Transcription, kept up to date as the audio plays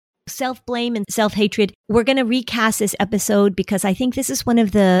self-blame and self-hatred. We're going to recast this episode because I think this is one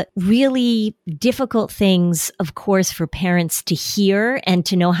of the really difficult things, of course, for parents to hear and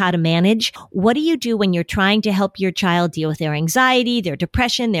to know how to manage. What do you do when you're trying to help your child deal with their anxiety, their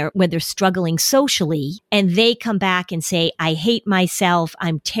depression, when they're struggling socially, and they come back and say, I hate myself,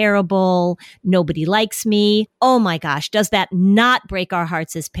 I'm terrible, nobody likes me. Oh my gosh, does that not break our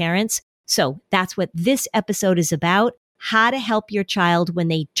hearts as parents? So that's what this episode is about. How to help your child when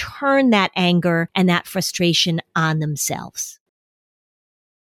they turn that anger and that frustration on themselves.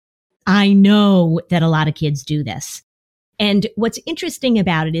 I know that a lot of kids do this. And what's interesting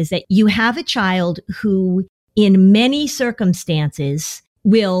about it is that you have a child who, in many circumstances,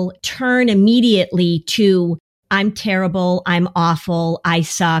 will turn immediately to, I'm terrible, I'm awful, I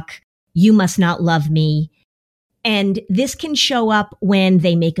suck, you must not love me. And this can show up when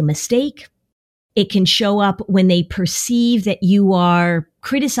they make a mistake. It can show up when they perceive that you are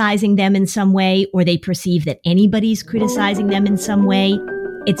criticizing them in some way, or they perceive that anybody's criticizing them in some way.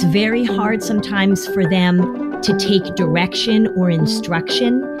 It's very hard sometimes for them to take direction or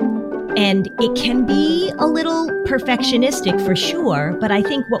instruction. And it can be a little perfectionistic for sure. But I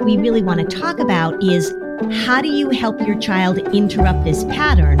think what we really want to talk about is, how do you help your child interrupt this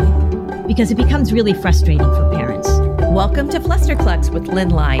pattern? Because it becomes really frustrating for parents. Welcome to Flusterclux with Lynn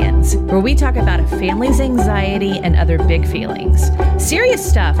Lyons, where we talk about a family's anxiety and other big feelings. Serious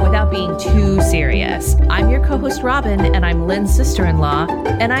stuff without being too serious. I'm your co-host Robin, and I'm Lynn's sister-in-law,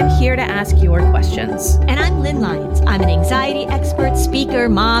 and I'm here to ask your questions. And I'm Lynn Lyons. I'm an anxiety expert, speaker,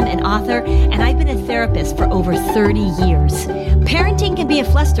 mom, and author, and I've been a therapist for over 30 years. Parenting can be a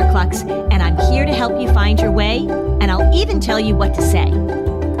flusterclux, and I'm here to help you find your way, and I'll even tell you what to say.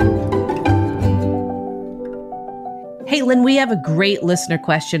 Hey, Lynn, we have a great listener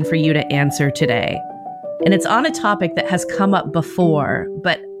question for you to answer today. And it's on a topic that has come up before,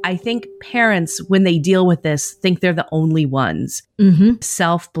 but I think parents, when they deal with this, think they're the only ones.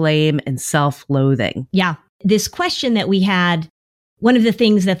 Self-blame and self-loathing. Yeah. This question that we had, one of the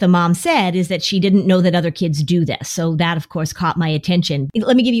things that the mom said is that she didn't know that other kids do this. So that, of course, caught my attention.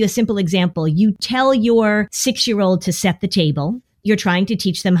 Let me give you a simple example. You tell your 6-year-old to set the table. You're trying to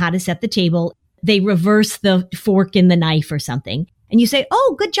teach them how to set the table. They reverse the fork in the knife or something. And you say,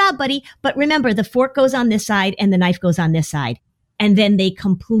 oh, good job, buddy. But remember, the fork goes on this side and the knife goes on this side. And then they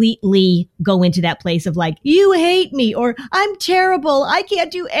completely go into that place of like, you hate me, or I'm terrible. I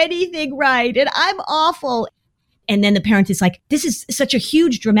can't do anything right. And I'm awful. And then the parent is like, this is such a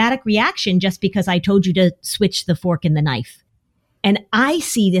huge dramatic reaction just because I told you to switch the fork and the knife. And I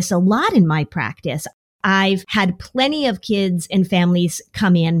see this a lot in my practice. I've had plenty of kids and families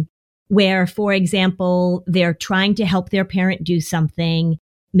come in where, for example, they're trying to help their parent do something.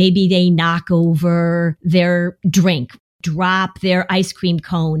 Maybe they knock over their drink, drop their ice cream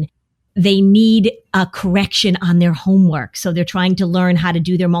cone. They need a correction on their homework. So they're trying to learn how to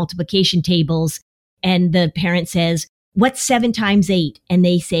do their multiplication tables. And the parent says, what's 7 times 8? And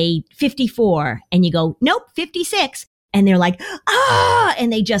they say 54. And you go, nope, 56. And they're like,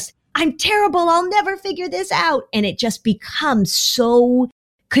 and they just, I'm terrible. I'll never figure this out. And it just becomes so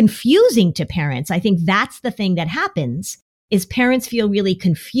confusing to parents. I think that's the thing that happens, is parents feel really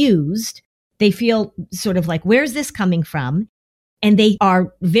confused. They feel sort of like, where's this coming from? And they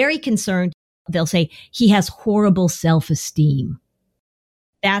are very concerned. They'll say, he has horrible self-esteem.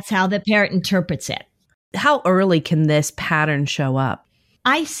 That's how the parent interprets it. How early can this pattern show up?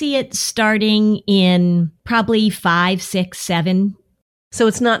 I see it starting in probably 5, 6, 7. So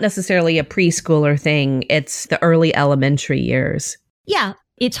it's not necessarily a preschooler thing. It's the early elementary years. Yeah.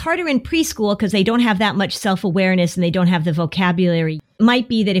 It's harder in preschool because they don't have that much self-awareness and they don't have the vocabulary. It might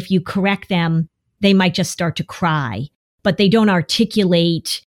be that if you correct them, they might just start to cry, but they don't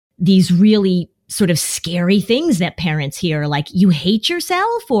articulate these really sort of scary things that parents hear, like you hate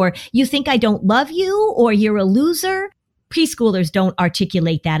yourself, or you think I don't love you, or you're a loser. Preschoolers don't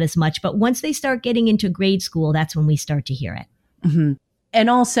articulate that as much, but once they start getting into grade school, that's when we start to hear it. Mm-hmm. And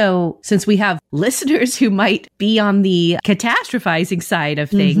also, since we have listeners who might be on the catastrophizing side of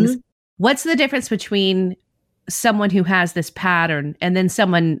things, what's the difference between someone who has this pattern and then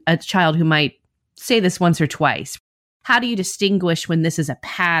a child who might say this once or twice? How do you distinguish when this is a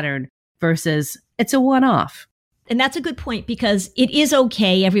pattern versus it's a one-off? And that's a good point, because it is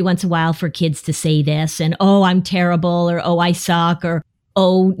okay every once in a while for kids to say this and, oh, I'm terrible, or, oh, I suck, or,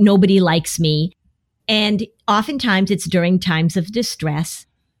 oh, nobody likes me. And oftentimes it's during times of distress.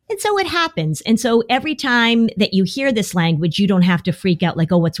 And so it happens. And so every time that you hear this language, you don't have to freak out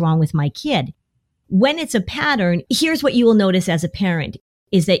like, oh, what's wrong with my kid? When it's a pattern, here's what you will notice as a parent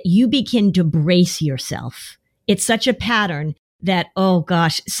is that you begin to brace yourself. It's such a pattern that, oh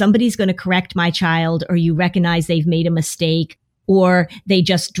gosh, somebody's going to correct my child, or you recognize they've made a mistake, or they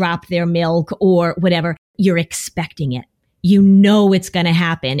just dropped their milk or whatever, you're expecting it. You know it's going to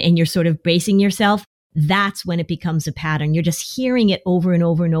happen and you're sort of bracing yourself. That's when it becomes a pattern. You're just hearing it over and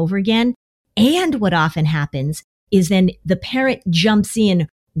over and over again. And what often happens is then the parent jumps in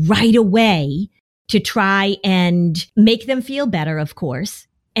right away to try and make them feel better, of course,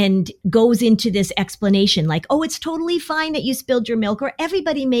 and goes into this explanation like, oh, it's totally fine that you spilled your milk, or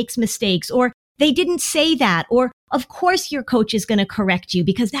everybody makes mistakes, or they didn't say that, or of course your coach is going to correct you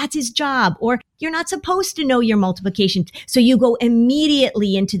because that's his job, or you're not supposed to know your multiplication. So you go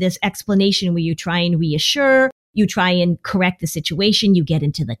immediately into this explanation where you try and reassure, you try and correct the situation, you get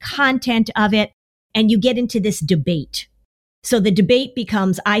into the content of it, and you get into this debate. So the debate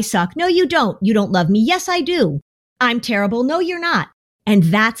becomes, I suck. No, you don't. You don't love me. Yes, I do. I'm terrible. No, you're not. And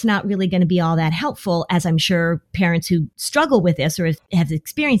that's not really going to be all that helpful, as I'm sure parents who struggle with this or have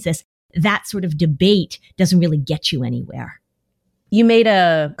experienced this, that sort of debate doesn't really get you anywhere. You made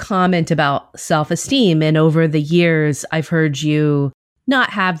a comment about self-esteem, and over the years, I've heard you not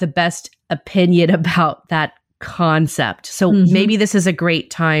have the best opinion about that concept. So maybe this is a great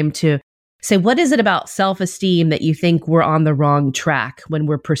time to say, what is it about self-esteem that you think we're on the wrong track when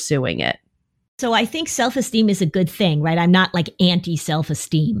we're pursuing it? So I think self-esteem is a good thing, right? I'm not like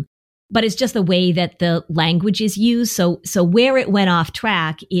anti-self-esteem, but it's just the way that the language is used. So where it went off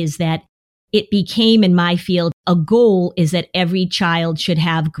track is that it became, in my field, a goal is that every child should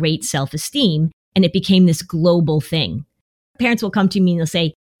have great self-esteem. And it became this global thing. Parents will come to me and they'll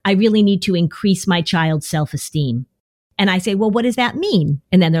say, I really need to increase my child's self-esteem. And I say, well, what does that mean?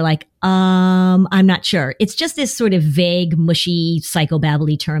 And then they're like, I'm not sure. It's just this sort of vague, mushy,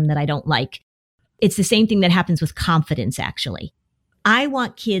 psychobabbly term that I don't like. It's the same thing that happens with confidence, actually. I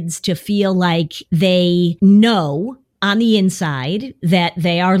want kids to feel like they know on the inside that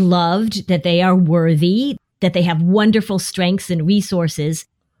they are loved, that they are worthy, that they have wonderful strengths and resources,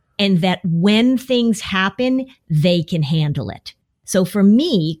 and that when things happen, they can handle it. So for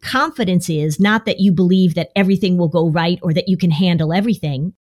me, confidence is not that you believe that everything will go right or that you can handle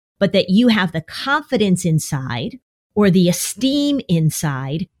everything, but that you have the confidence inside or the esteem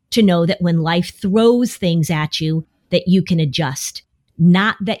inside to know that when life throws things at you, that you can adjust.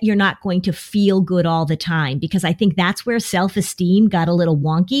 Not that you're not going to feel good all the time, because I think that's where self-esteem got a little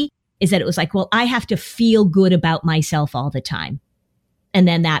wonky, is that it was like, well, I have to feel good about myself all the time. And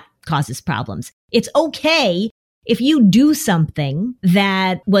then that causes problems. It's okay if you do something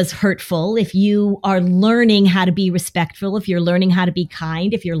that was hurtful, if you are learning how to be respectful, if you're learning how to be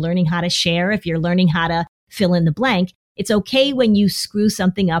kind, if you're learning how to share, if you're learning how to fill in the blank, it's okay when you screw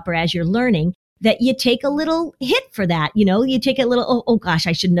something up or as you're learning that you take a little hit for that. You know, you take a little, oh gosh,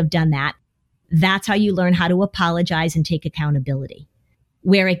 I shouldn't have done that. That's how you learn how to apologize and take accountability.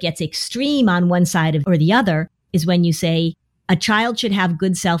 Where it gets extreme on one side or the other is when you say, a child should have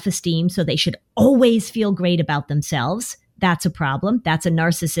good self-esteem, so they should always feel great about themselves. That's a problem. That's a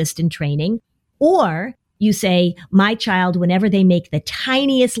narcissist in training. Or you say, my child, whenever they make the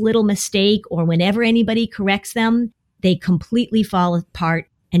tiniest little mistake or whenever anybody corrects them, they completely fall apart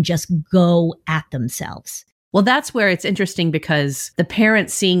and just go at themselves. Well, that's where it's interesting, because the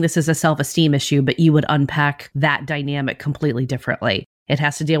parents seeing this as a self-esteem issue, but you would unpack that dynamic completely differently. It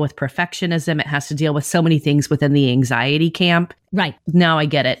has to deal with perfectionism. It has to deal with so many things within the anxiety camp. Right. Now I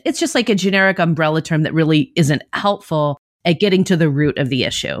get it. It's just like a generic umbrella term that really isn't helpful at getting to the root of the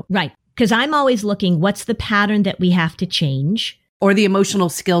issue. Right. Because I'm always looking, what's the pattern that we have to change? Or the emotional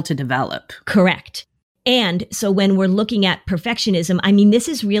skill to develop. Correct. And so when we're looking at perfectionism, I mean, this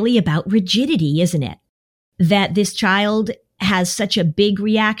is really about rigidity, isn't it? That this child has such a big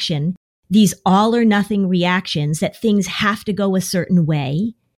reaction, these all or nothing reactions, that things have to go a certain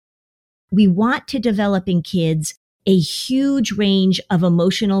way. We want to develop in kids a huge range of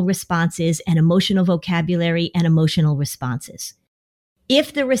emotional responses and emotional vocabulary and emotional responses.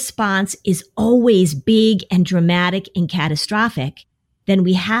 If the response is always big and dramatic and catastrophic, then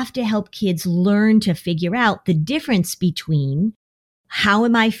we have to help kids learn to figure out the difference between, how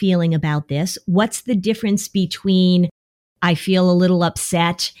am I feeling about this? What's the difference between I feel a little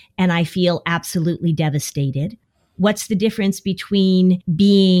upset and I feel absolutely devastated? What's the difference between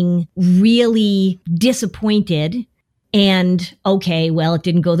being really disappointed and, okay, well, it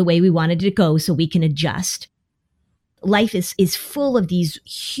didn't go the way we wanted it to go, so we can adjust? Life is full of these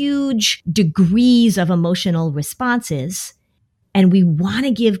huge degrees of emotional responses. And we want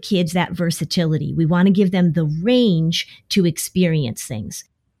to give kids that versatility. We want to give them the range to experience things.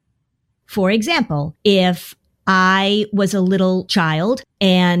 For example, if I was a little child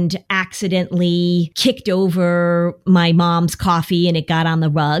and accidentally kicked over my mom's coffee and it got on the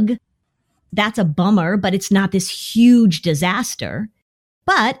rug, that's a bummer, but it's not this huge disaster.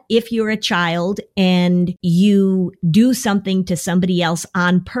 But if you're a child and you do something to somebody else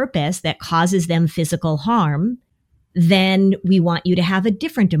on purpose that causes them physical harm, then we want you to have a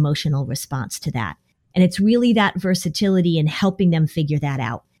different emotional response to that. And it's really that versatility in helping them figure that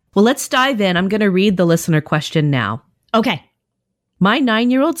out. Well, let's dive in. I'm going to read the listener question now. Okay. My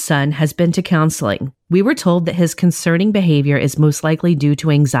 9-year-old son has been to counseling. We were told that his concerning behavior is most likely due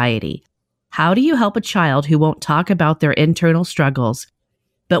to anxiety. How do you help a child who won't talk about their internal struggles,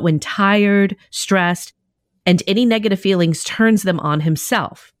 but when tired, stressed, and any negative feelings turns them on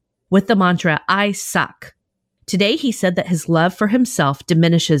himself with the mantra, I suck? Today, he said that his love for himself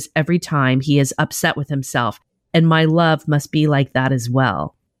diminishes every time he is upset with himself, and my love must be like that as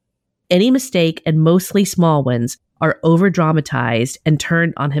well. Any mistake, and mostly small ones, are over-dramatized and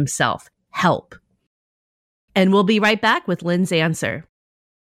turned on himself. Help. And we'll be right back with Lynn's answer.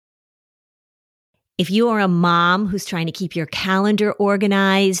 If you are a mom who's trying to keep your calendar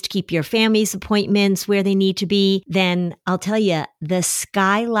organized, keep your family's appointments where they need to be, then I'll tell you, the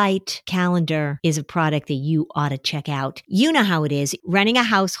Skylight calendar is a product that you ought to check out. You know how it is. Running a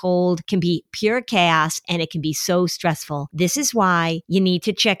household can be pure chaos and it can be so stressful. This is why you need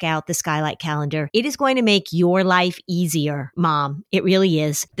to check out the Skylight calendar. It is going to make your life easier, Mom. It really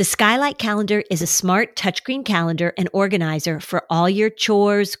is. The Skylight calendar is a smart touchscreen calendar and organizer for all your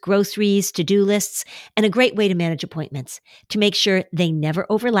chores, groceries, to-do lists, and a great way to manage appointments to make sure they never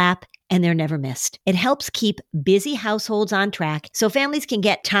overlap and they're never missed. It helps keep busy households on track so families can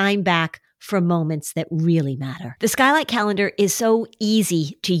get time back for moments that really matter. The Skylight calendar is so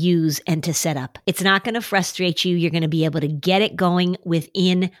easy to use and to set up. It's not going to frustrate you. You're going to be able to get it going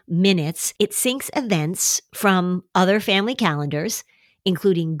within minutes. It syncs events from other family calendars,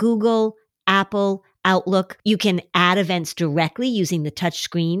 including Google, Apple, Outlook. You can add events directly using the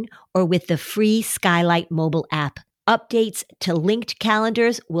touchscreen or with the free Skylight mobile app. Updates to linked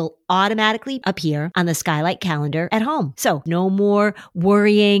calendars will automatically appear on the Skylight calendar at home. So no more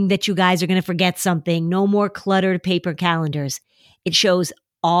worrying that you guys are going to forget something. No more cluttered paper calendars. It shows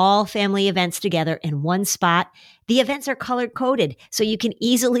all family events together in one spot. The events are color coded so you can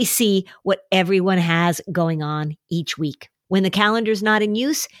easily see what everyone has going on each week. When the calendar's not in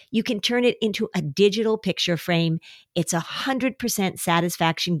use, you can turn it into a digital picture frame. It's 100%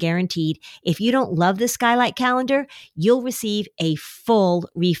 satisfaction guaranteed. If you don't love the Skylight calendar, you'll receive a full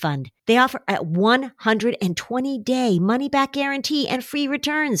refund. They offer a 120-day money-back guarantee and free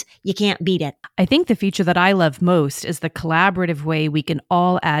returns. You can't beat it. I think the feature that I love most is the collaborative way we can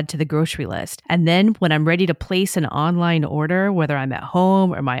all add to the grocery list. And then when I'm ready to place an online order, whether I'm at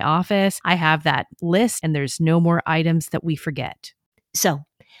home or my office, I have that list and there's no more items that we forget. So,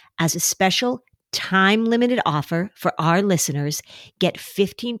 as a special time-limited offer for our listeners, get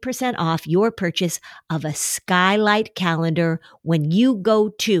 15% off your purchase of a Skylight calendar when you go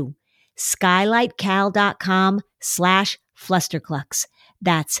to skylightcal.com/flusterclux.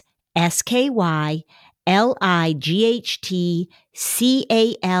 That's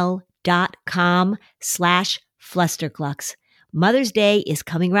SKYLIGHTCAL.com/flusterclux. Mother's Day is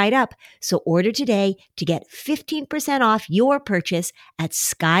coming right up, so order today to get 15% off your purchase at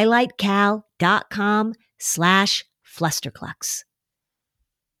skylightcal.com/flusterclux.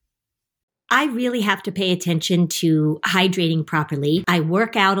 I really have to pay attention to hydrating properly. I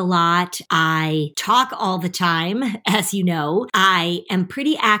work out a lot. I talk all the time, as you know. I am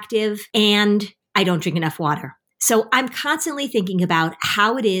pretty active and I don't drink enough water. So I'm constantly thinking about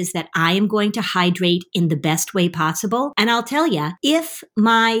how it is that I am going to hydrate in the best way possible. And I'll tell you, if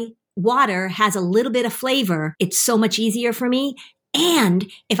my water has a little bit of flavor, it's so much easier for me. And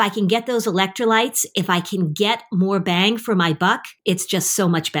if I can get those electrolytes, if I can get more bang for my buck, it's just so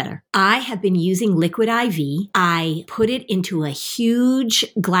much better. I have been using Liquid IV. I put it into a huge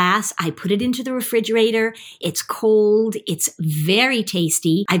glass. I put it into the refrigerator. It's cold. It's very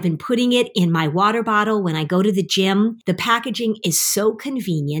tasty. I've been putting it in my water bottle when I go to the gym. The packaging is so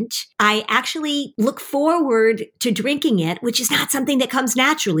convenient. I actually look forward to drinking it, which is not something that comes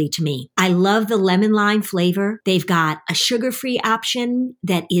naturally to me. I love the lemon lime flavor. They've got a sugar-free option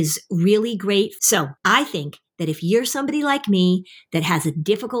that is really great. So I think that if you're somebody like me that has a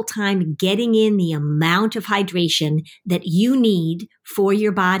difficult time getting in the amount of hydration that you need for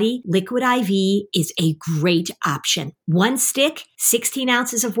your body, Liquid IV is a great option. One stick, 16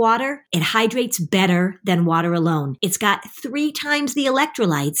 ounces of water, it hydrates better than water alone. It's got 3 times the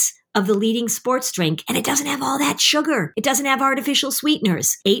electrolytes of the leading sports drink, and it doesn't have all that sugar. It doesn't have artificial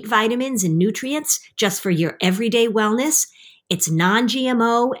sweeteners. 8 vitamins and nutrients just for your everyday wellness. It's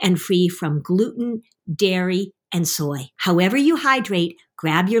non-GMO and free from gluten, dairy, and soy. However you hydrate,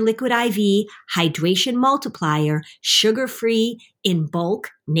 grab your Liquid IV Hydration Multiplier, sugar-free in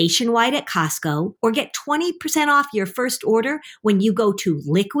bulk, nationwide at Costco, or get 20% off your first order when you go to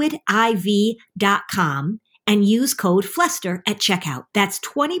liquidiv.com and use code Fluster at checkout. That's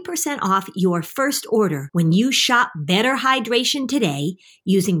 20% off your first order when you shop Better Hydration today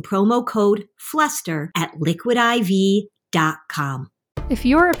using promo code Fluster at liquidiv.com. If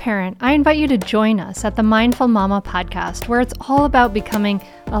you're a parent, I invite you to join us at the Mindful Mama podcast, where it's all about becoming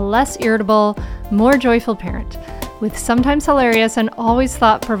a less irritable, more joyful parent. With sometimes hilarious and always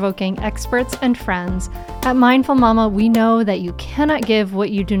thought-provoking experts and friends, at Mindful Mama, we know that you cannot give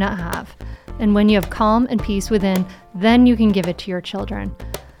what you do not have. And when you have calm and peace within, then you can give it to your children.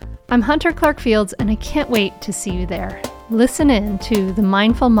 I'm Hunter Clark-Fields, and I can't wait to see you there. Listen in to the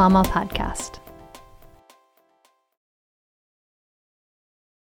Mindful Mama podcast.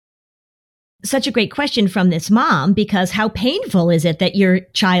 Such a great question from this mom, because how painful is it that your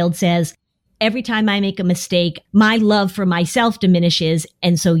child says, every time I make a mistake, my love for myself diminishes,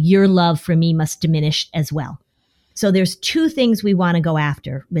 and so your love for me must diminish as well. So there's 2 things we want to go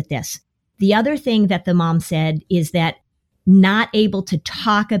after with this. The other thing that the mom said is that not able to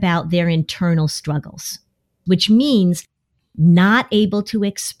talk about their internal struggles, which means not able to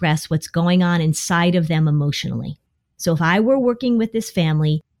express what's going on inside of them emotionally. So if I were working with this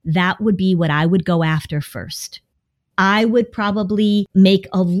family, that would be what I would go after first. I would probably make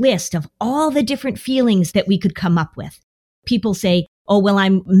a list of all the different feelings that we could come up with. People say, oh, well,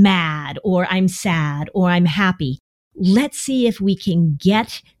 I'm mad, or I'm sad, or I'm happy. Let's see if we can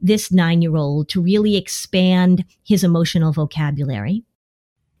get this 9-year-old to really expand his emotional vocabulary.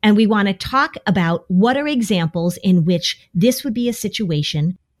 And we want to talk about what are examples in which this would be a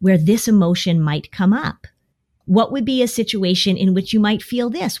situation where this emotion might come up. What would be a situation in which you might feel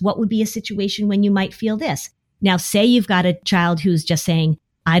this? What would be a situation when you might feel this? Now, say you've got a child who's just saying,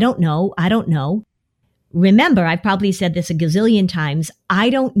 I don't know. Remember, I've probably said this a gazillion times. I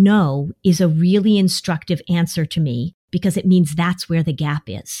don't know is a really instructive answer to me because it means that's where the gap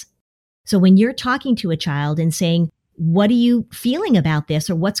is. So when you're talking to a child and saying, what are you feeling about this,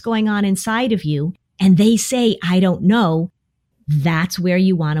 or what's going on inside of you? And they say, I don't know. That's where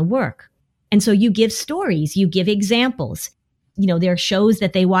you want to work. And so you give stories, you give examples. You know, there are shows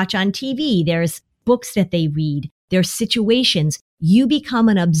that they watch on TV. There's books that they read. There's situations. You become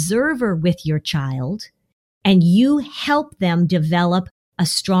an observer with your child and you help them develop a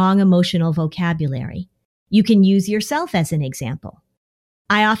strong emotional vocabulary. You can use yourself as an example.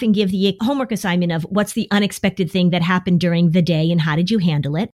 I often give the homework assignment of what's the unexpected thing that happened during the day and how did you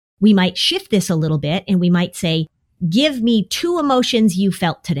handle it? We might shift this a little bit and we might say, give me 2 emotions you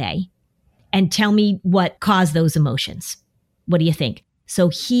felt today and tell me what caused those emotions. What do you think? So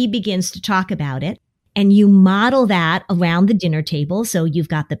he begins to talk about it, and you model that around the dinner table. So you've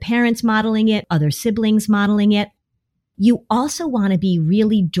got the parents modeling it, other siblings modeling it. You also want to be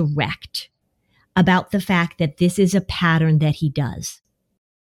really direct about the fact that this is a pattern that he does.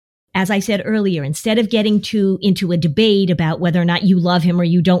 As I said earlier, instead of getting into a debate about whether or not you love him or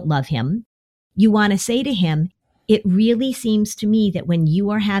you don't love him, you want to say to him, it really seems to me that when you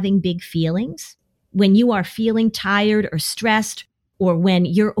are having big feelings, when you are feeling tired or stressed, or when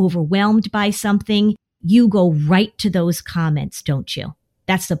you're overwhelmed by something, you go right to those comments, don't you?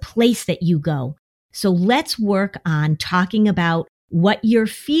 That's the place that you go. So let's work on talking about what you're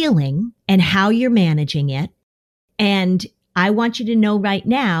feeling and how you're managing it. And I want you to know right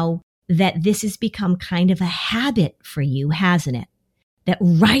now that this has become kind of a habit for you, hasn't it? That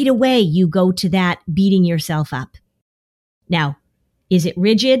right away you go to that beating yourself up. Now, is it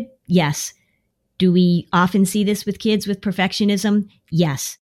rigid? Yes. Do we often see this with kids with perfectionism?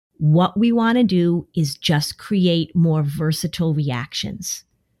 Yes. What we want to do is just create more versatile reactions.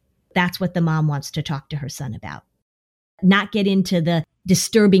 That's what the mom wants to talk to her son about. Not get into the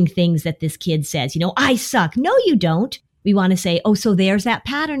disturbing things that this kid says. You know, I suck. No, you don't. We want to say, oh, so there's that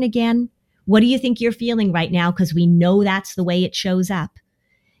pattern again. What do you think you're feeling right now? Because we know that's the way it shows up.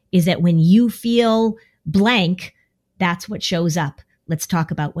 Is that when you feel blank, that's what shows up. Let's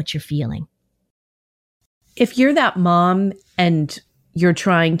talk about what you're feeling. If you're that mom and you're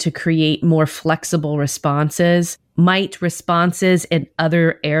trying to create more flexible responses, might responses in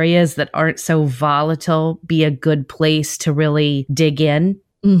other areas that aren't so volatile be a good place to really dig in?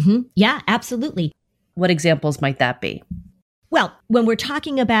 Mm-hmm. Yeah, absolutely. What examples might that be? Well, when we're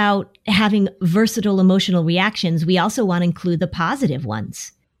talking about having versatile emotional reactions, we also want to include the positive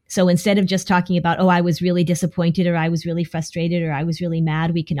ones. So instead of just talking about, oh, I was really disappointed, or I was really frustrated, or I was really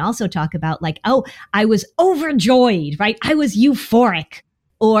mad, we can also talk about like, oh, I was overjoyed, right? I was euphoric,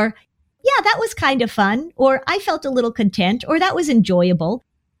 or yeah, that was kind of fun, or I felt a little content, or that was enjoyable.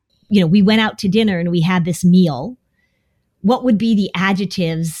 We went out to dinner and we had this meal. What would be the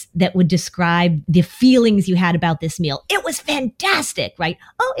adjectives that would describe the feelings you had about this meal? It was fantastic, right?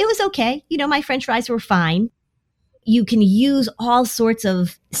 Oh, it was okay. My French fries were fine. You can use all sorts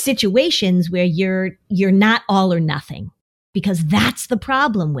of situations where you're not all or nothing, because that's the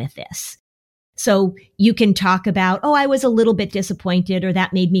problem with this. So you can talk about, oh, I was a little bit disappointed, or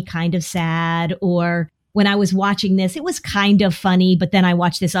that made me kind of sad, or when I was watching this, it was kind of funny, but then I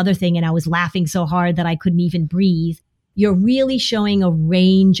watched this other thing and I was laughing so hard that I couldn't even breathe. You're really showing a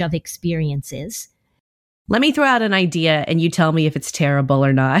range of experiences. Let me throw out an idea and you tell me if it's terrible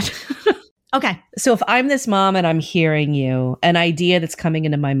or not. Okay. So if I'm this mom and I'm hearing you, an idea that's coming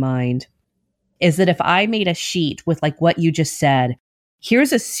into my mind is that if I made a sheet with like what you just said,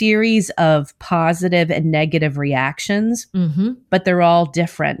 here's a series of positive and negative reactions, but they're all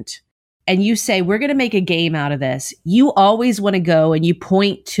different. And you say, we're going to make a game out of this. You always want to go and you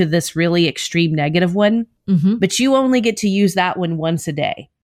point to this really extreme negative one, but you only get to use that one once a day.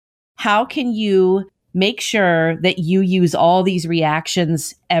 How can you make sure that you use all these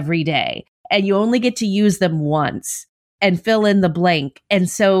reactions every day and you only get to use them once and fill in the blank? And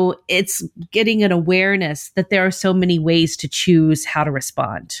so it's getting an awareness that there are so many ways to choose how to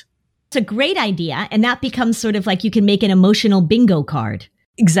respond. It's a great idea. And that becomes sort of like you can make an emotional bingo card.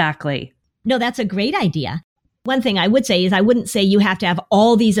 Exactly. No, that's a great idea. One thing I would say is I wouldn't say you have to have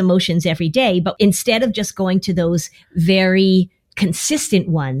all these emotions every day, but instead of just going to those very consistent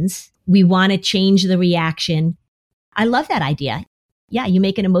ones, we want to change the reaction. I love that idea. Yeah, you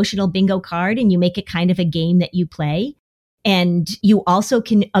make an emotional bingo card and you make it kind of a game that you play. And you also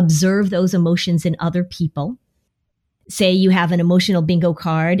can observe those emotions in other people. Say you have an emotional bingo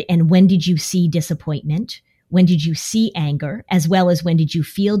card, and when did you see disappointment? When did you see anger? As well as when did you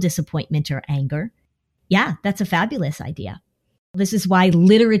feel disappointment or anger? Yeah, that's a fabulous idea. This is why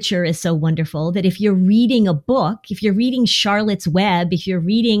literature is so wonderful, that if you're reading a book, if you're reading Charlotte's Web, if you're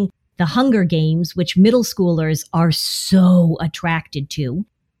reading The Hunger Games, which middle schoolers are so attracted to,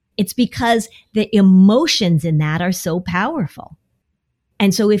 it's because the emotions in that are so powerful.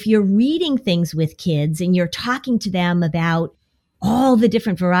 And so if you're reading things with kids and you're talking to them about all the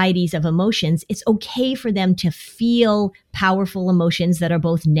different varieties of emotions, it's okay for them to feel powerful emotions that are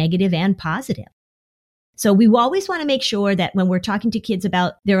both negative and positive. So we always want to make sure that when we're talking to kids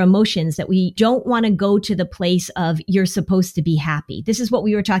about their emotions, that we don't want to go to the place of you're supposed to be happy. This is what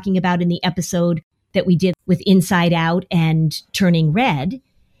we were talking about in the episode that we did with Inside Out and Turning Red,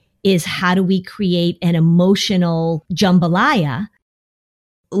 is how do we create an emotional jambalaya?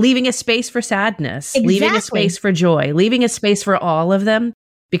 Leaving a space for sadness, Exactly. Leaving a space for joy, leaving a space for all of them.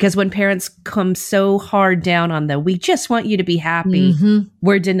 Because when parents come so hard down on them, we just want you to be happy,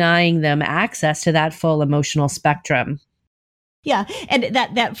 we're denying them access to that full emotional spectrum. Yeah. And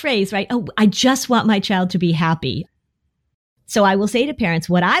that phrase, right? Oh, I just want my child to be happy. So I will say to parents,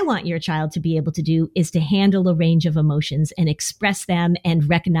 what I want your child to be able to do is to handle a range of emotions and express them and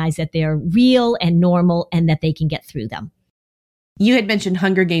recognize that they're real and normal and that they can get through them. You had mentioned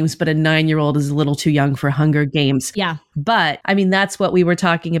Hunger Games, but a 9-year-old is a little too young for Hunger Games. Yeah. But I mean, that's what we were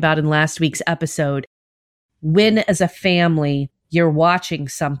talking about in last week's episode. When as a family, you're watching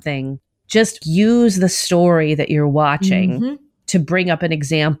something, just use the story that you're watching to bring up an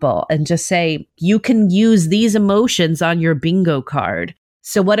example and just say, you can use these emotions on your bingo card.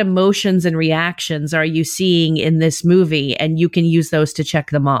 So what emotions and reactions are you seeing in this movie? And you can use those to check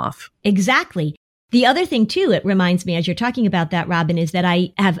them off. Exactly. The other thing, too, it reminds me as you're talking about that, Robin, is that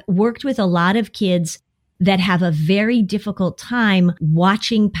I have worked with a lot of kids that have a very difficult time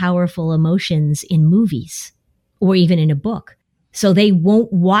watching powerful emotions in movies or even in a book. So they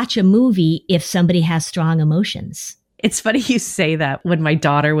won't watch a movie if somebody has strong emotions. It's funny you say that. When my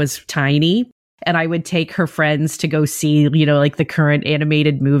daughter was tiny and I would take her friends to go see, like the current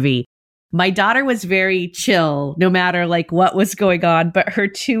animated movie, my daughter was very chill, no matter like what was going on, but her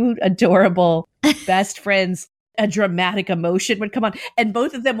two adorable best friends, a dramatic emotion would come on and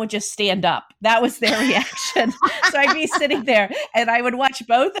both of them would just stand up. That was their reaction. So I'd be sitting there and I would watch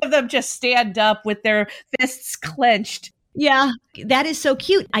both of them just stand up with their fists clenched. Yeah, that is so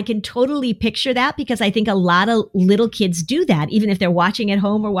cute. I can totally picture that because I think a lot of little kids do that, even if they're watching at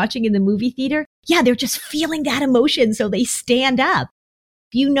home or watching in the movie theater. Yeah, they're just feeling that emotion, so they stand up.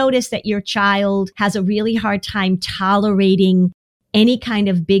 If you notice that your child has a really hard time tolerating any kind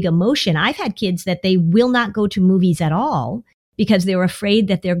of big emotion, I've had kids that they will not go to movies at all because they're afraid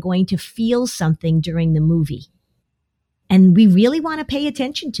that they're going to feel something during the movie. And we really want to pay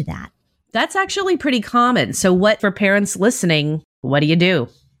attention to that. That's actually pretty common. So what, for parents listening, what do you do?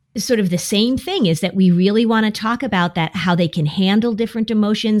 Sort of the same thing is that we really want to talk about that, how they can handle different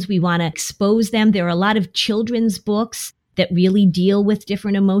emotions. We want to expose them. There are a lot of children's books that really deal with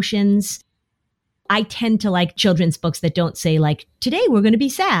different emotions. I tend to like children's books that don't say like, today we're going to be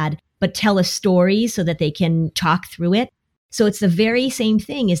sad, but tell a story so that they can talk through it. So it's the very same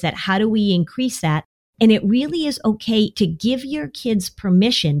thing, is that how do we increase that? And it really is okay to give your kids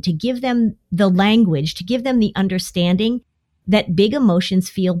permission, to give them the language, to give them the understanding that big emotions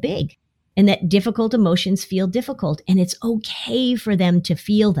feel big and that difficult emotions feel difficult. And it's okay for them to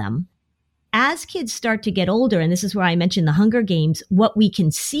feel them. As kids start to get older, and this is where I mentioned the Hunger Games, what we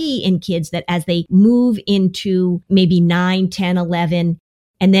can see in kids that as they move into maybe 9, 10, 11,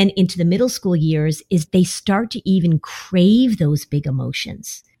 and then into the middle school years, is they start to even crave those big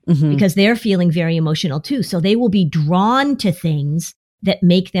emotions. Because they're feeling very emotional too. So they will be drawn to things that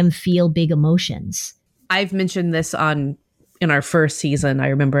make them feel big emotions. I've mentioned this in our first season. I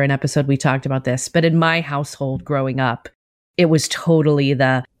remember an episode we talked about this, but in my household growing up, it was totally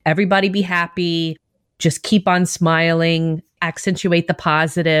the everybody be happy, just keep on smiling, accentuate the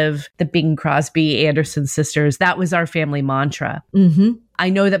positive, the Bing Crosby Anderson sisters. That was our family mantra. I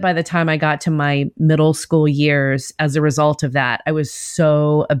know that by the time I got to my middle school years, as a result of that, I was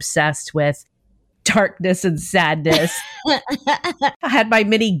so obsessed with darkness and sadness. I had my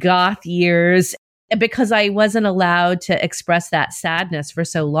mini goth years because I wasn't allowed to express that sadness for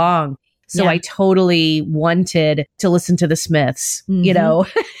so long. So I totally wanted to listen to the Smiths, you know?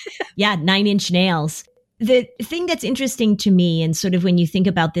 Yeah, 9 Inch Nails. The thing that's interesting to me, and sort of when you think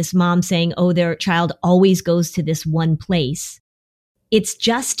about this mom saying, oh, their child always goes to this one place, it's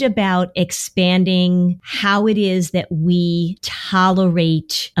just about expanding how it is that we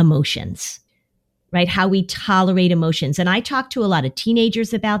tolerate emotions, right? How we tolerate emotions. And I talk to a lot of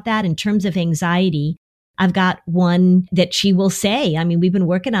teenagers about that in terms of anxiety. I've got one that she will say, I mean, we've been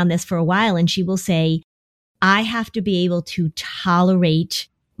working on this for a while, and she will say, I have to be able to tolerate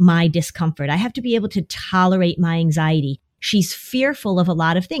my discomfort. I have to be able to tolerate my anxiety. She's fearful of a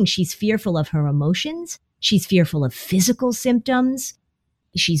lot of things. She's fearful of her emotions. She's fearful of physical symptoms.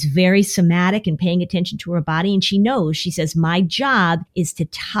 She's very somatic and paying attention to her body. And she knows, she says, my job is to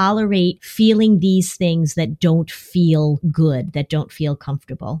tolerate feeling these things that don't feel good, that don't feel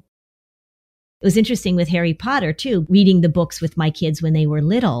comfortable. It was interesting with Harry Potter, too, reading the books with my kids when they were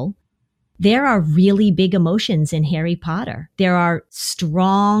little. There are really big emotions in Harry Potter. There are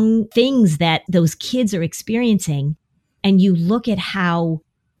strong things that those kids are experiencing. And you look at how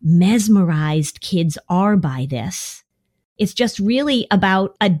mesmerized kids are by this. It's just really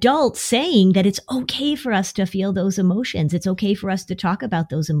about adults saying that it's okay for us to feel those emotions. It's okay for us to talk about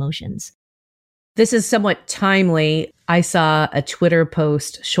those emotions. This is somewhat timely. I saw a Twitter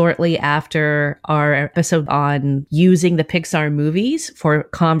post shortly after our episode on using the Pixar movies for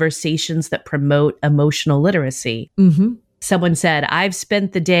conversations that promote emotional literacy. Someone said, I've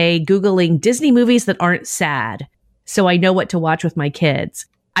spent the day Googling Disney movies that aren't sad, so I know what to watch with my kids.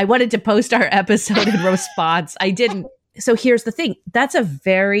 I wanted to post our episode in response. I didn't. So here's the thing. That's a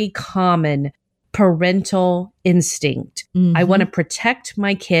very common parental instinct. I want to protect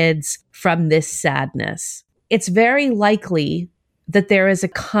my kids from this sadness. It's very likely that there is a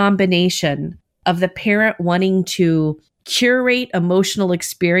combination of the parent wanting to curate emotional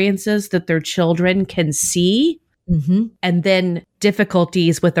experiences that their children can see, and then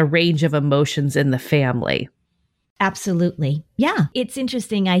difficulties with a range of emotions in the family. Absolutely. Yeah. It's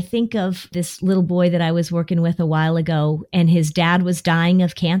interesting. I think of this little boy that I was working with a while ago, and his dad was dying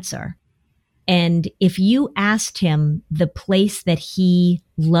of cancer. And if you asked him the place that he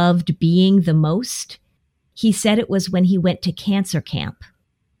loved being the most, he said it was when he went to cancer camp,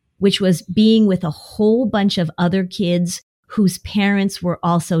 which was being with a whole bunch of other kids whose parents were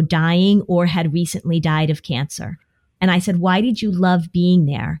also dying or had recently died of cancer. And I said, why did you love being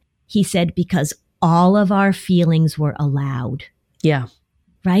there? He said, because all of our feelings were allowed. Yeah.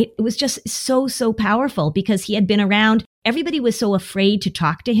 Right? It was just so, so powerful because he had been around. Everybody was so afraid to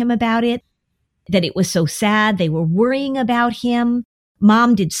talk to him about it, that it was so sad. They were worrying about him.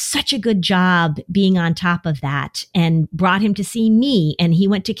 Mom did such a good job being on top of that and brought him to see me. And he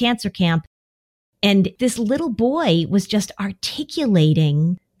went to cancer camp. And this little boy was just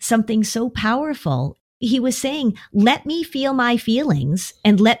articulating something so powerful. He was saying, let me feel my feelings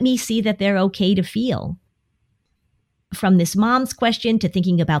and let me see that they're okay to feel. From this mom's question to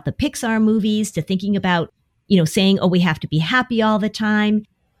thinking about the Pixar movies to thinking about, saying, oh, we have to be happy all the time.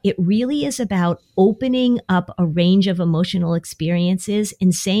 It really is about opening up a range of emotional experiences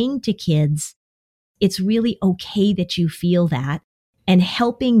and saying to kids, it's really okay that you feel that, and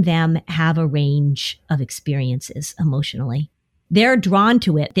helping them have a range of experiences emotionally. They're drawn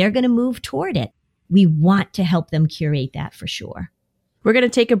to it. They're going to move toward it. We want to help them curate that for sure. We're going to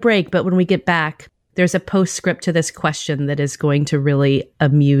take a break, but when we get back, there's a postscript to this question that is going to really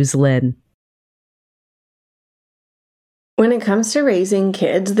amuse Lynn. When it comes to raising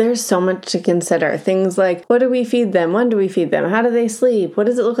kids, there's so much to consider. Things like, what do we feed them? When do we feed them? How do they sleep? What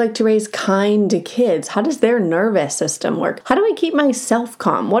does it look like to raise kind kids? How does their nervous system work? How do I keep myself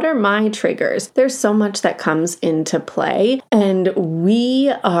calm? What are my triggers? There's so much that comes into play, and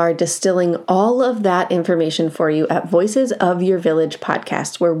we are distilling all of that information for you at Voices of Your Village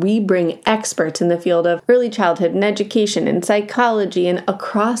podcast, where we bring experts in the field of early childhood and education and psychology and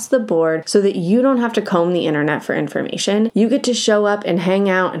across the board so that you don't have to comb the internet for information. You get to show up and hang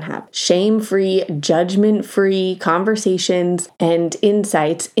out and have shame-free, judgment-free conversations and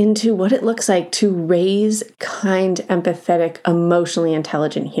insights into what it looks like to raise kind, empathetic, emotionally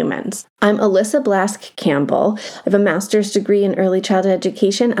intelligent humans. I'm Alyssa Blask Campbell. I have a master's degree in early childhood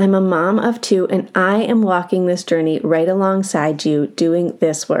education. I'm a mom of 2, and I am walking this journey right alongside you doing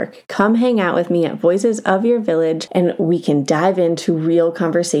this work. Come hang out with me at Voices of Your Village, and we can dive into real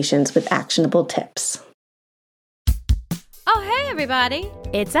conversations with actionable tips. Oh, hey, everybody.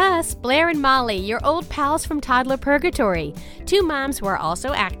 It's us, Blair and Molly, your old pals from Toddler Purgatory. 2 moms who are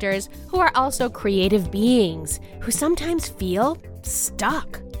also actors, who are also creative beings, who sometimes feel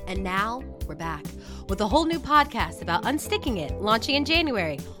stuck. And now we're back with a whole new podcast about unsticking it, launching in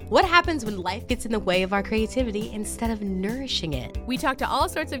January. What happens when life gets in the way of our creativity instead of nourishing it? We talk to all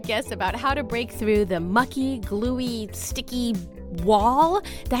sorts of guests about how to break through the mucky, gluey, sticky wall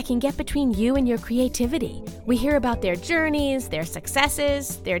that can get between you and your creativity. We hear about their journeys, their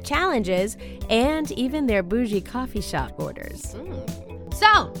successes, their challenges, and even their bougie coffee shop orders.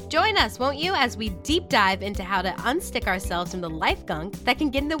 So, join us, won't you, as we deep dive into how to unstick ourselves from the life gunk that can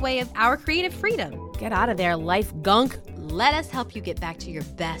get in the way of our creative freedom. Get out of there, life gunk. Let us help you get back to your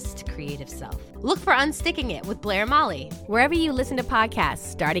best creative self. Look for Unsticking It with Blair and Molly, wherever you listen to podcasts,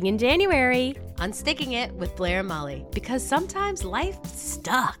 starting in January. Unsticking It with Blair and Molly, because sometimes life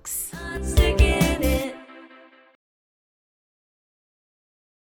sucks. Unsticking it.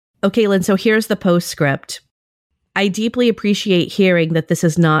 Okay, Lynn, so here's the postscript. I deeply appreciate hearing that this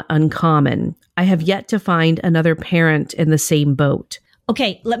is not uncommon. I have yet to find another parent in the same boat.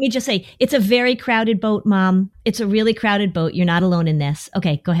 Okay, let me just say, it's a very crowded boat, Mom. It's a really crowded boat. You're not alone in this.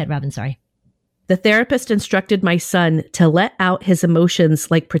 Okay, go ahead, Robin. Sorry. The therapist instructed my son to let out his emotions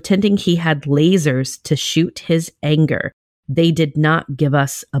like pretending he had lasers to shoot his anger. They did not give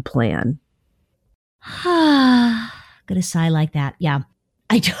us a plan. Gonna sigh like that. Yeah.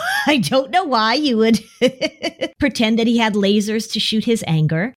 I don't know why you would pretend that he had lasers to shoot his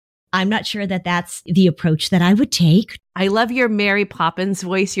anger. I'm not sure that that's the approach that I would take. I love your Mary Poppins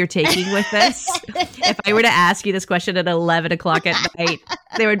voice you're taking with this. If I were to ask you this question at 11 o'clock at night,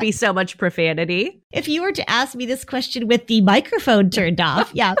 there would be so much profanity. If you were to ask me this question with the microphone turned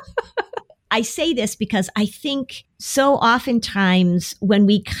off, yeah. I say this because I think so oftentimes when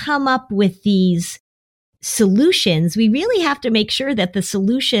we come up with these solutions, we really have to make sure that the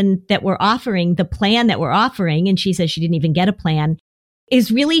solution that we're offering, the plan that we're offering, and she says she didn't even get a plan, is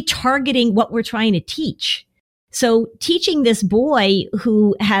really targeting what we're trying to teach. So teaching this boy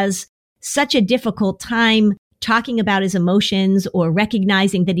who has such a difficult time talking about his emotions or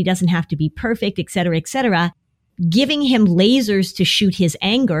recognizing that he doesn't have to be perfect, et cetera, giving him lasers to shoot his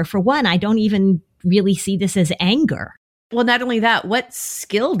anger. For one, I don't even really see this as anger. Well, not only that, what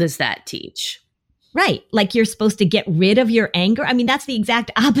skill does that teach? Right. Like you're supposed to get rid of your anger. I mean, that's the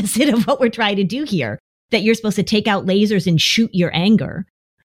exact opposite of what we're trying to do here, that you're supposed to take out lasers and shoot your anger.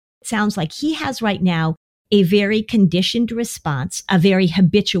 It sounds like he has right now a very conditioned response, a very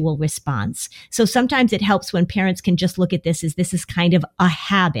habitual response. So sometimes it helps when parents can just look at this as this is kind of a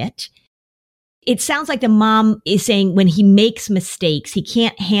habit. It sounds like the mom is saying when he makes mistakes, he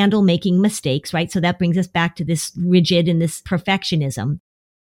can't handle making mistakes, right? So that brings us back to this rigid and this perfectionism,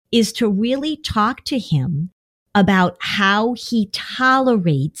 is to really talk to him about how he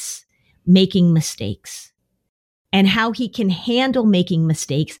tolerates making mistakes and how he can handle making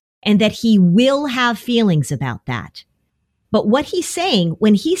mistakes and that he will have feelings about that. But what he's saying,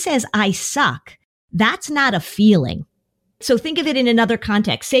 when he says, I suck, that's not a feeling. So think of it in another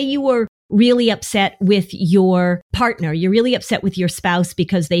context. Say you were really upset with your partner. You're really upset with your spouse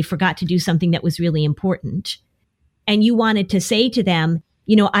because they forgot to do something that was really important. And you wanted to say to them,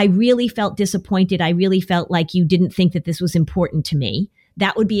 you know, I really felt disappointed. I really felt like you didn't think that this was important to me.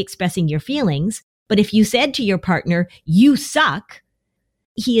 that would be expressing your feelings. But if you said to your partner, you suck,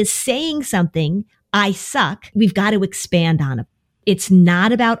 he is saying something, I suck. We've got to expand on it. It's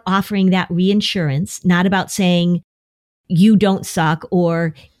not about offering that reinsurance, not about saying you don't suck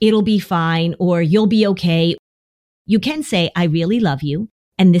or it'll be fine or you'll be okay. You can say, I really love you,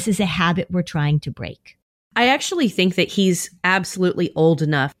 and this is a habit we're trying to break. I actually think that he's absolutely old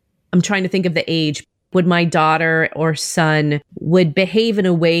enough. I'm trying to think of the age. Would my daughter or son would behave in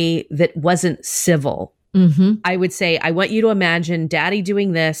a way that wasn't civil? Mm-hmm. I would say, I want you to imagine daddy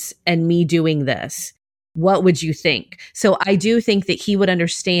doing this and me doing this. What would you think? So I do think that he would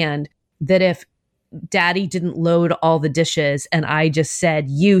understand that if daddy didn't load all the dishes and I just said,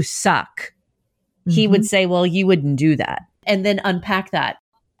 you suck, he would say, well, you wouldn't do that. And then unpack that.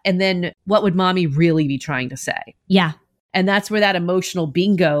 And then what would mommy really be trying to say? Yeah. And that's where that emotional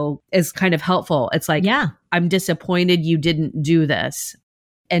bingo is kind of helpful. It's like, Yeah. I'm disappointed you didn't do this.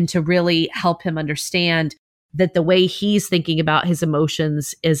 And to really help him understand that the way he's thinking about his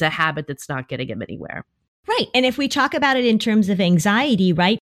emotions is a habit that's not getting him anywhere. Right. And if we talk about it in terms of anxiety,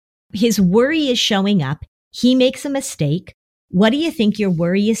 right? His worry is showing up. He makes a mistake. What do you think your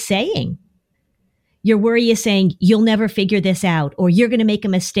worry is saying? Your worry is saying, you'll never figure this out, or you're going to make a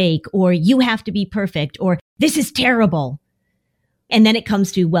mistake, or you have to be perfect, or this is terrible. And then it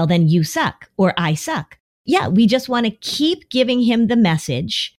comes to, well, then you suck, or I suck. Yeah, we just want to keep giving him the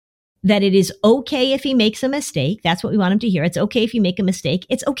message that it is okay if he makes a mistake. That's what we want him to hear. It's okay if you make a mistake.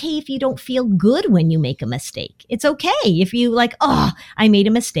 It's okay if you don't feel good when you make a mistake. It's okay if you like, oh, I made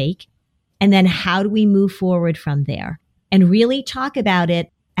a mistake. And then how do we move forward from there? And really talk about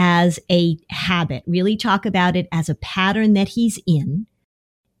it as a habit, really talk about it as a pattern that he's in,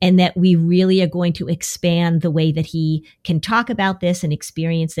 and that we really are going to expand the way that he can talk about this and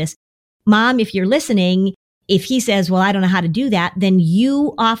experience this. Mom, if you're listening, if he says, well, I don't know how to do that, then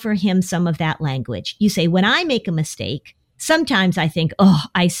you offer him some of that language. You say, when I make a mistake, sometimes I think, oh,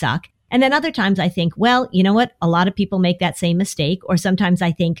 I suck. And then other times I think, well, you know what? A lot of people make that same mistake. Or sometimes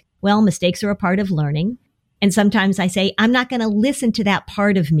I think, well, mistakes are a part of learning. And sometimes I say, I'm not going to listen to that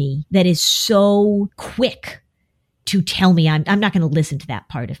part of me that is so quick to tell me I'm not going to listen to that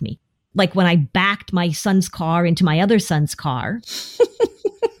part of me. Like when I backed my son's car into my other son's car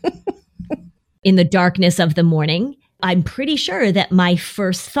in the darkness of the morning, I'm pretty sure that my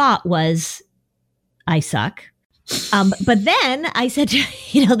first thought was, I suck. But then I said,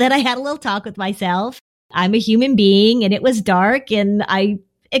 then I had a little talk with myself. I'm a human being and it was dark and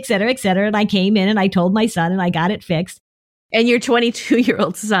et cetera, et cetera. And I came in and I told my son and I got it fixed. And your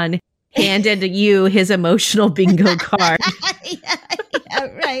 22-year-old son handed you his emotional bingo card.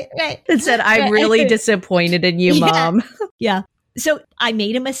 Right. And said, I'm really disappointed in you, Mom. Yeah. So I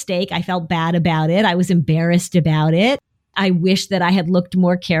made a mistake. I felt bad about it. I was embarrassed about it. I wish that I had looked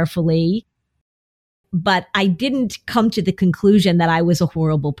more carefully. But I didn't come to the conclusion that I was a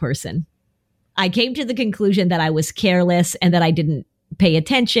horrible person. I came to the conclusion that I was careless and that I didn't pay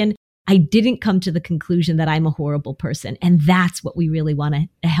attention. I didn't come to the conclusion that I'm a horrible person. And that's what we really want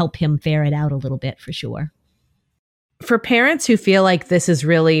to help him ferret out a little bit for sure. For parents who feel like this is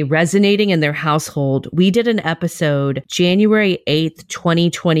really resonating in their household, we did an episode January 8th,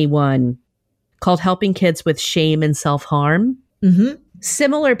 2021 called Helping Kids with Shame and Self-Harm. Mm-hmm.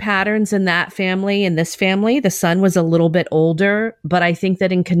 Similar patterns in that family and this family. The son was a little bit older, but I think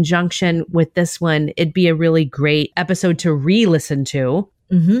that in conjunction with this one, it'd be a really great episode to re-listen to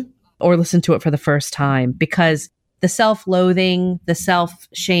or listen to it for the first time, because the self-loathing, the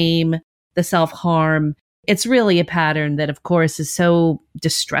self-shame, the self-harm, it's really a pattern that, of course, is so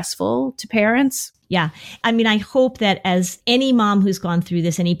distressful to parents. Yeah. I mean, I hope that as any mom who's gone through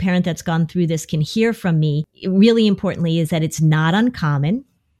this, any parent that's gone through this can hear from me, really importantly is that it's not uncommon.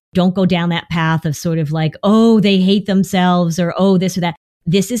 Don't go down that path of sort of like, oh, they hate themselves or, oh, this or that.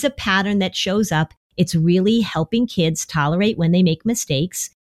 This is a pattern that shows up. It's really helping kids tolerate when they make mistakes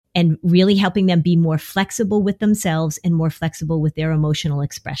and really helping them be more flexible with themselves and more flexible with their emotional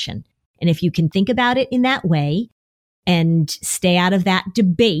expression. And if you can think about it in that way and stay out of that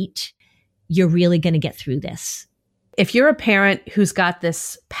debate, you're really going to get through this. If you're a parent who's got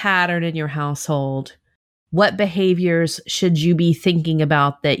this pattern in your household, what behaviors should you be thinking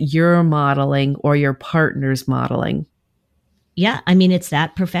about that you're modeling or your partner's modeling? Yeah, I mean, it's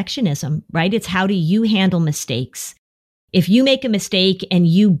that perfectionism, right? It's how do you handle mistakes? If you make a mistake and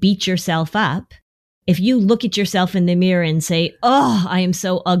you beat yourself up, if you look at yourself in the mirror and say, oh, I am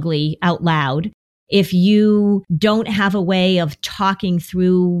so ugly out loud, if you don't have a way of talking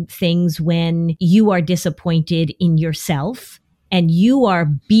through things when you are disappointed in yourself and you are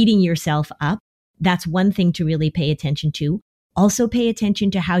beating yourself up, that's one thing to really pay attention to. Also pay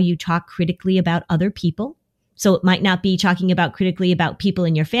attention to how you talk critically about other people. So it might not be talking about critically about people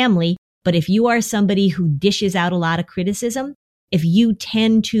in your family, but if you are somebody who dishes out a lot of criticism, if you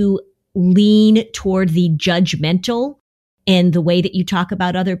tend to lean toward the judgmental and the way that you talk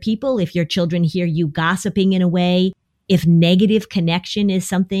about other people, if your children hear you gossiping in a way, if negative connection is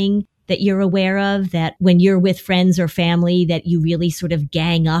something that you're aware of, that when you're with friends or family that you really sort of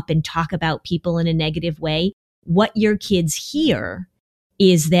gang up and talk about people in a negative way, what your kids hear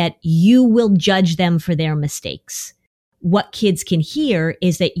is that you will judge them for their mistakes. What kids can hear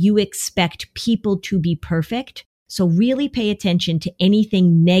is that you expect people to be perfect. So really pay attention to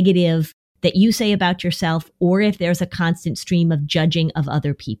anything negative that you say about yourself, or if there's a constant stream of judging of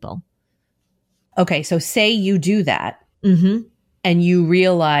other people. Okay, so say you do that and you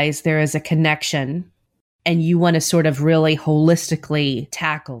realize there is a connection and you want to sort of really holistically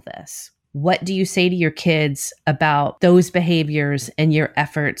tackle this. What do you say to your kids about those behaviors and your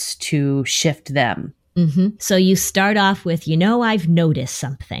efforts to shift them? So you start off with, I've noticed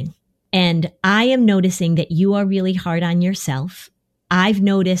something. And I am noticing that you are really hard on yourself. I've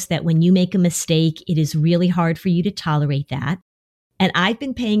noticed that when you make a mistake, it is really hard for you to tolerate that. And I've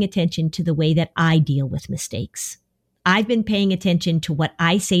been paying attention to the way that I deal with mistakes. I've been paying attention to what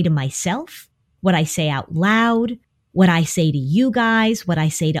I say to myself, what I say out loud, what I say to you guys, what I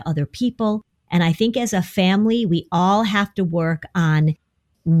say to other people. And I think as a family, we all have to work on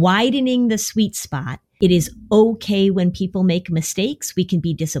widening the sweet spot. It is okay when people make mistakes. We can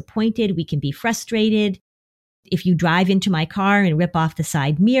be disappointed. We can be frustrated. If you drive into my car and rip off the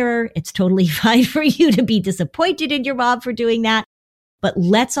side mirror, it's totally fine for you to be disappointed in your mom for doing that. But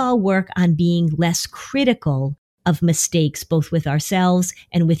let's all work on being less critical of mistakes, both with ourselves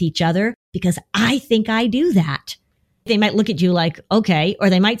and with each other, because I think I do that. They might look at you like, okay, or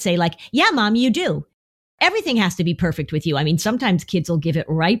they might say like, yeah, mom, you do. Everything has to be perfect with you. I mean, sometimes kids will give it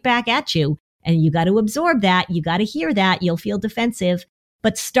right back at you, and you got to absorb that. You got to hear that. You'll feel defensive,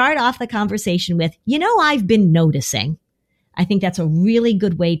 but start off the conversation with, I've been noticing. I think that's a really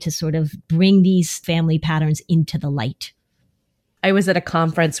good way to sort of bring these family patterns into the light. I was at a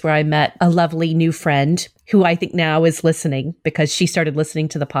conference where I met a lovely new friend who I think now is listening because she started listening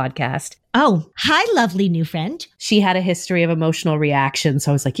to the podcast. Oh, hi, lovely new friend. She had a history of emotional reaction.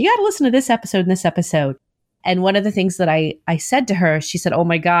 So I was like, you got to listen to this episode and this episode. And one of the things that I said to her, she said, oh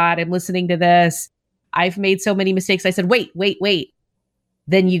my God, I'm listening to this. I've made so many mistakes. I said, wait.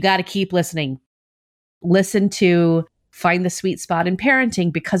 Then you got to keep listening. Listen to find the sweet spot in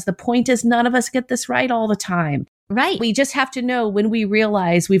parenting, because the point is none of us get this right all the time. Right. We just have to know when we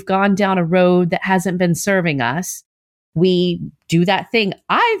realize we've gone down a road that hasn't been serving us, we do that thing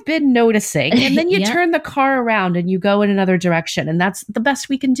I've been noticing, and then you turn the car around and you go in another direction. And that's the best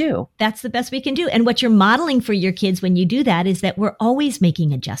we can do. That's the best we can do. And what you're modeling for your kids when you do that is that we're always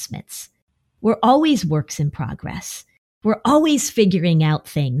making adjustments. We're always works in progress. We're always figuring out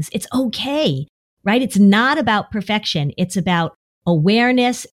things. It's okay, right? It's not about perfection. It's about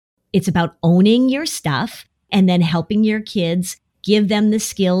awareness. It's about owning your stuff and then helping your kids, give them the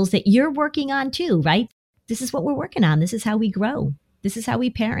skills that you're working on too, right? This is what we're working on. This is how we grow. This is how we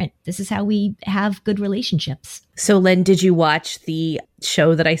parent. This is how we have good relationships. So, Lynn, did you watch the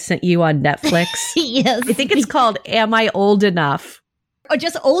show that I sent you on Netflix? Yes. I think it's called Am I Old Enough? Or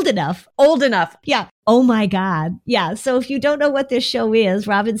just Old Enough. Old Enough. Yeah. Oh my God. Yeah. So if you don't know what this show is,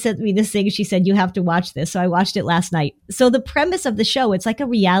 Robin sent me this thing. She said, you have to watch this. So I watched it last night. So the premise of the show, it's like a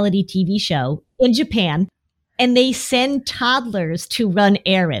reality TV show in Japan. And they send toddlers to run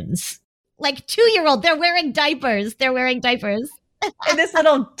errands. Like 2-year-old, they're wearing diapers. And this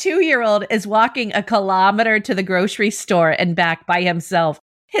little 2-year-old is walking a kilometer to the grocery store and back by himself.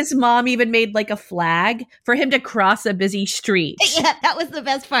 His mom even made like a flag for him to cross a busy street. Yeah, that was the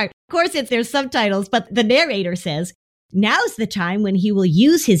best part. Of course, there's subtitles, but the narrator says, now's the time when he will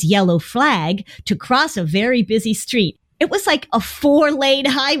use his yellow flag to cross a very busy street. It was like a 4-lane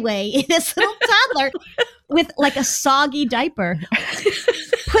highway. This little toddler with like a soggy diaper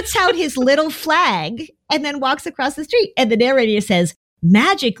puts out his little flag and then walks across the street. And the narrator says,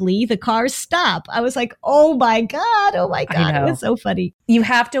 magically, the cars stop. I was like, oh my God. It was so funny. You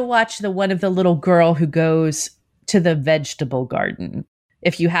have to watch the one of the little girl who goes to the vegetable garden.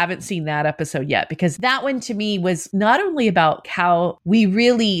 If you haven't seen that episode yet, because that one to me was not only about how we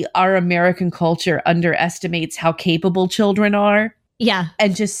really, our American culture underestimates how capable children are. Yeah.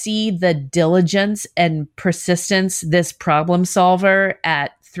 And to see the diligence and persistence this problem solver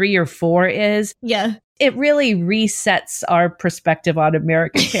at 3 or 4 is. Yeah. It really resets our perspective on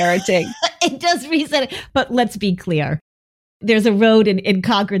American parenting. It does reset it. But let's be clear. There's a road in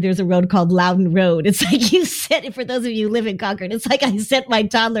Concord. There's a road called Loudon Road. It's like you said, for those of you who live in Concord, it's like I sent my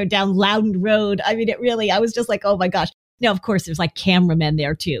toddler down Loudon Road. I mean, I was just like, oh my gosh. Now, of course, there's like cameramen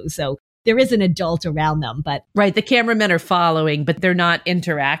there too. So there is an adult around them, but. Right. The cameramen are following, but they're not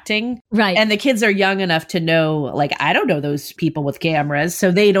interacting. Right. And the kids are young enough to know, like, I don't know those people with cameras,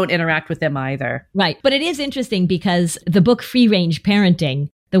 so they don't interact with them either. Right. But it is interesting because the book Free Range Parenting,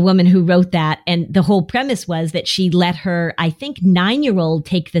 the woman who wrote that, and the whole premise was that she let her, I think, 9-year-old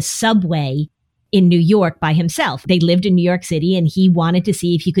take the subway in New York by himself. They lived in New York City and he wanted to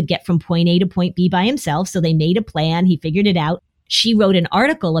see if he could get from point A to point B by himself. So they made a plan. He figured it out. She wrote an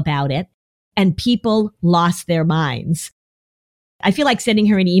article about it and people lost their minds. I feel like sending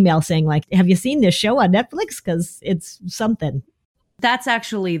her an email saying like, have you seen this show on Netflix? Because it's something. That's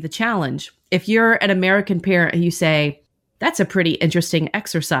actually the challenge. If you're an American parent and you say, that's a pretty interesting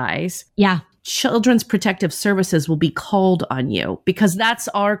exercise. Yeah. Children's Protective Services will be called on you because that's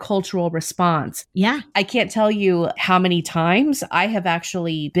our cultural response. Yeah. I can't tell you how many times I have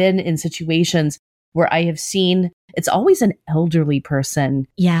actually been in situations where I have seen, it's always an elderly person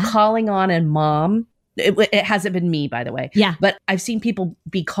calling on a mom. It hasn't been me, by the way. Yeah. But I've seen people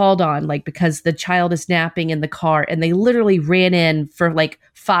be called on like because the child is napping in the car and they literally ran in for like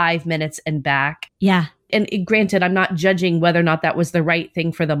 5 minutes and back. Yeah. And granted, I'm not judging whether or not that was the right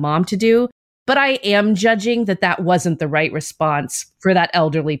thing for the mom to do, but I am judging that that wasn't the right response for that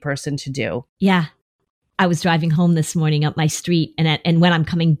elderly person to do. Yeah. I was driving home this morning up my street and when I'm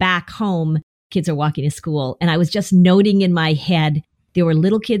coming back home, kids are walking to school. And I was just noting in my head, there were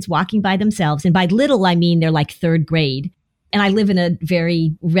little kids walking by themselves. And by little, I mean, they're like 3rd grade. And I live in a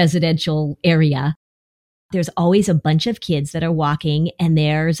very residential area. There's always a bunch of kids that are walking and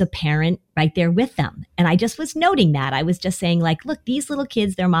there's a parent right there with them. And I just was noting that. I was just saying like, look, these little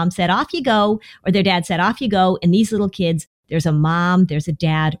kids, their mom said, off you go, or their dad said, off you go. And these little kids, there's a mom, there's a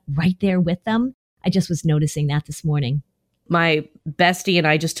dad right there with them. I just was noticing that this morning. My bestie and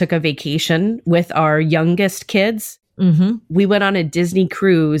I just took a vacation with our youngest kids. Mm-hmm. We went on a Disney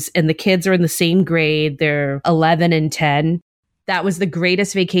cruise and the kids are in the same grade. They're 11 and 10. That was the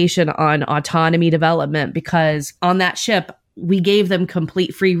greatest vacation on autonomy development because on that ship, we gave them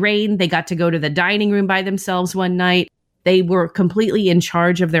complete free reign. They got to go to the dining room by themselves one night. They were completely in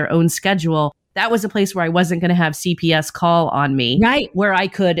charge of their own schedule. That was a place where I wasn't going to have CPS call on me, right? Where I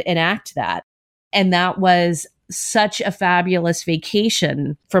could enact that. And that was such a fabulous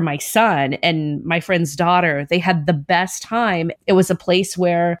vacation for my son and my friend's daughter. They had the best time. It was a place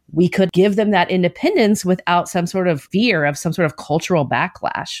where we could give them that independence without some sort of fear of some sort of cultural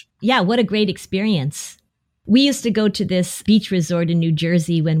backlash. Yeah, what a great experience. We used to go to this beach resort in New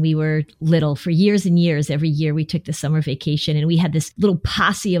Jersey when we were little for years and years. Every year we took the summer vacation and we had this little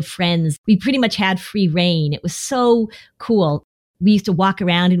posse of friends. We pretty much had free reign. It was so cool. We used to walk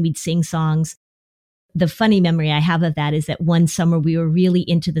around and we'd sing songs. The funny memory I have of that is that one summer we were really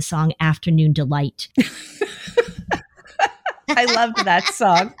into the song Afternoon Delight. I loved that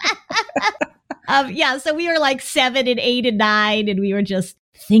song. Yeah, so we were like 7 and 8 and 9 and we were just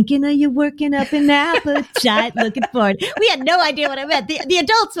thinking of you working up an appetite, looking forward. We had no idea what it meant. The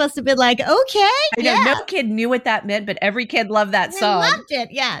adults must have been like, okay. I know, no kid knew what that meant, but every kid loved that song. They loved it.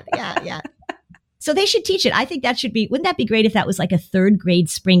 Yeah. So they should teach it. I think that should be, wouldn't that be great if that was like a 3rd grade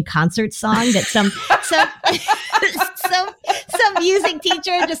spring concert song that some music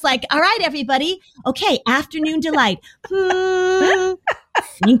teacher just like, all right, everybody. Okay. Afternoon Delight.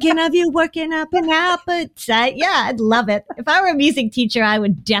 Thinking of you working up an appetite. Yeah, I'd love it. If I were a music teacher, I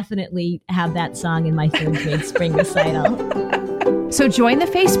would definitely have that song in my 3rd grade spring recital. So join the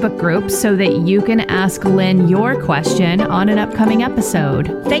Facebook group so that you can ask Lynn your question on an upcoming episode.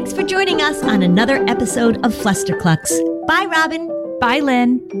 Thanks for joining us on another episode of Flusterclux. Bye, Robin. Bye,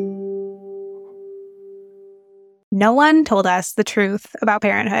 Lynn. No one told us the truth about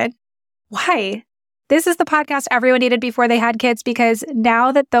parenthood. Why? This is the podcast everyone needed before they had kids because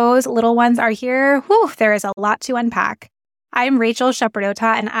now that those little ones are here, there is a lot to unpack. I'm Rachel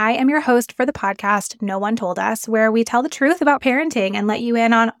Shepardota, and I am your host for the podcast No One Told Us, where we tell the truth about parenting and let you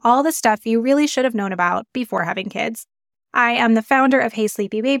in on all the stuff you really should have known about before having kids. I am the founder of Hey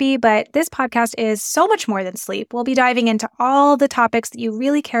Sleepy Baby, but this podcast is so much more than sleep. We'll be diving into all the topics that you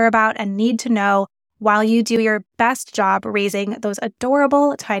really care about and need to know while you do your best job raising those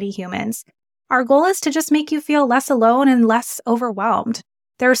adorable, tiny humans. Our goal is to just make you feel less alone and less overwhelmed.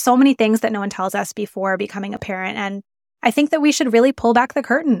 There are so many things that no one tells us before becoming a parent, and I think that we should really pull back the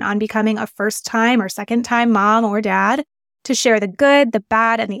curtain on becoming a first-time or second-time mom or dad to share the good, the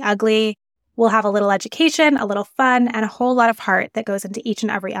bad, and the ugly. We'll have a little education, a little fun, and a whole lot of heart that goes into each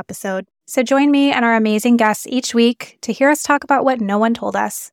and every episode. So join me and our amazing guests each week to hear us talk about what no one told us.